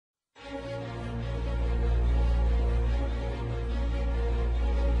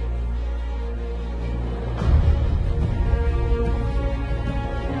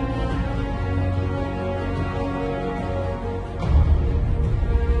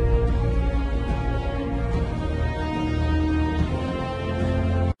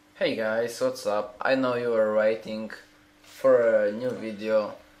Hey guys, what's up? I know you were waiting for a new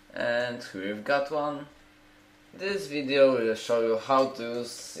video and we've got one. This video will show you how to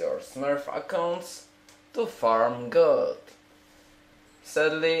use your Smurf accounts to farm gold.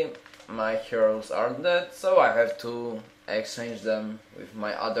 Sadly, my heroes are dead, so I have to exchange them with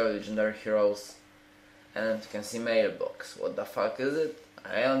my other legendary heroes. And you can see mailbox. What the fuck is it?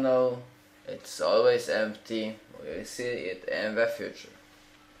 I don't know. It's always empty. We'll see it in the future.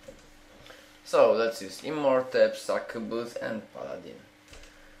 So let's use Immortep, Succubus and Paladin.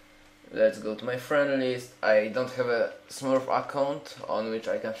 Let's go to my friend list. I don't have a Smurf account on which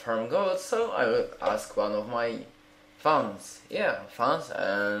I can farm gold, so I will ask one of my fans. Yeah, fans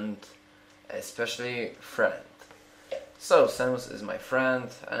and especially friend. So Senwus is my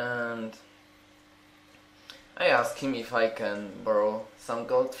friend and I asked him if I can borrow some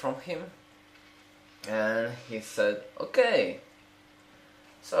gold from him and he said okay.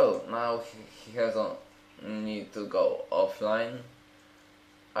 So now he has a need to go offline.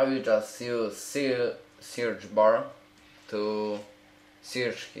 I will just use search bar to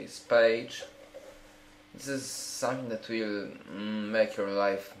search his page. This is something that will make your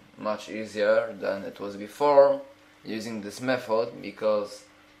life much easier than it was before using this method, because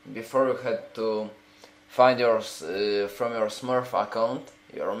before you had to find yours from your Smurf account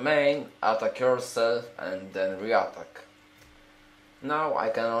your main, attack yourself and then re-attack. Now I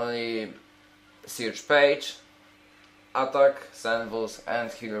can only search page, attack Senwus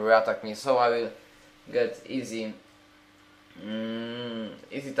and he will re-attack me, so I will get easy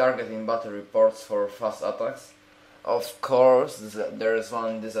targeting battle reports for fast attacks. Of course, there is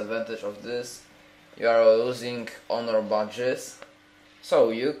one disadvantage of this. You are losing honor badges, so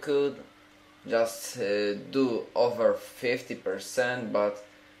you could just do over 50%, but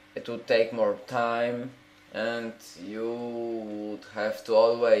it would take more time and you would have to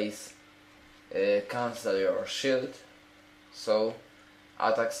always cancel your shield, so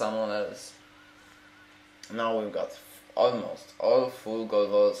attack someone else. Now we've got almost all full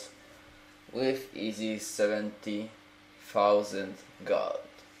gold vaults with easy 70,000 gold.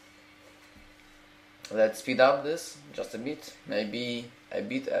 Let's speed up this just a bit, maybe a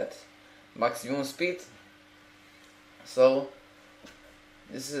bit at maximum speed. So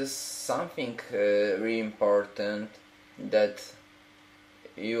this is something really important, that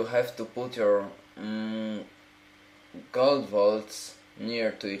you have to put your gold vaults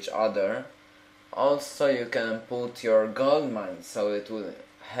near to each other. Also you can put your gold mines, so it will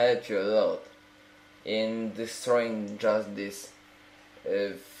help you a lot in destroying just these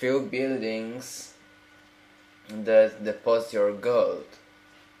few buildings that deposit your gold.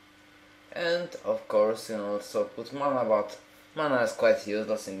 And of course you can also put mana, but mana is quite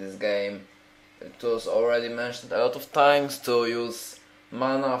useless in this game. It was already mentioned a lot of times to use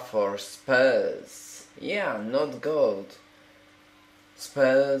mana for spells. Yeah, not gold.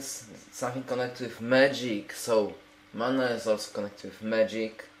 Spells, something connected with magic, so mana is also connected with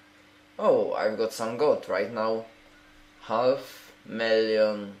magic. Oh, I've got some gold right now.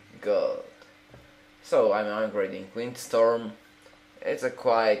 500,000 gold. So I'm upgrading Windstorm. It's a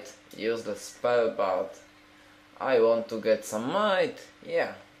quite useless spell, but I want to get some might,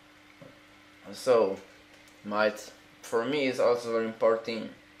 yeah. So might for me is also very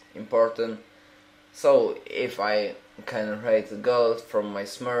important. So if I can raid gold from my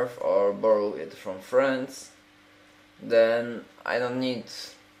Smurf or borrow it from friends, then I don't need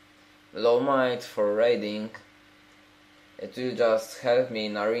low might for raiding. It will just help me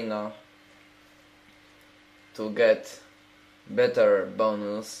in arena to get better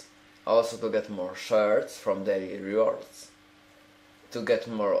bonus, also to get more shards from daily rewards, to get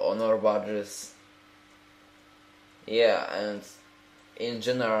more honor badges. Yeah, and in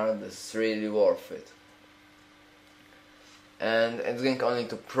general this is really worth it. And it's going only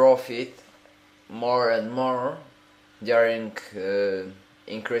to profit more and more during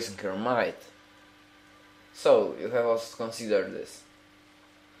increasing your might. So you have also to consider this.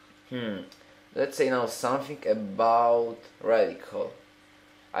 Let's say now something about Relic Hall.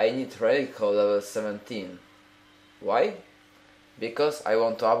 I need Relic Hall level 17. Why? Because I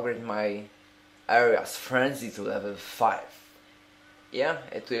want to upgrade my area's frenzy to level 5. Yeah,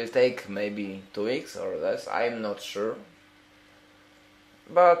 it will take maybe 2 weeks or less, I'm not sure.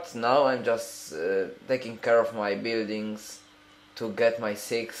 But now I'm just taking care of my buildings to get my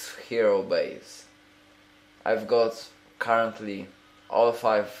 6th hero base. I've got currently all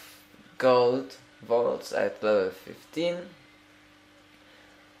 5 gold vaults at level 15.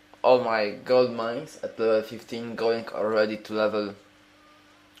 All my gold mines at level 15, going already to level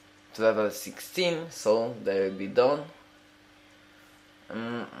 16, so they will be done.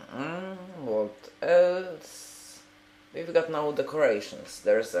 What else? We've got now decorations.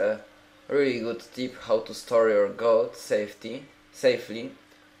 There's a really good tip how to store your gold safely,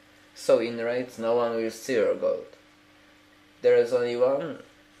 so in raids no one will steal your gold. There is only one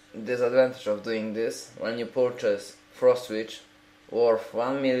disadvantage of doing this. When you purchase Frost Witch worth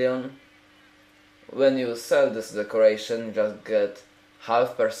 1 million, when you sell this decoration you just get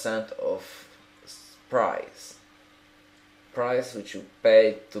 0.5% of price which you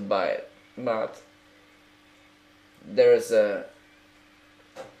paid to buy it. But there is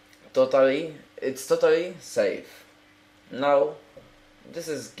it's totally safe. Now this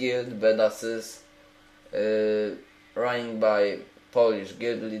is guild badasses running by Polish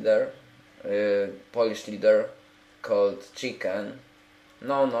leader called Chicken,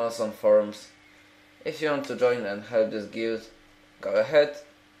 known also on forums. If you want to join and help this guild, go ahead,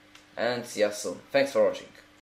 and see you soon. Thanks for watching.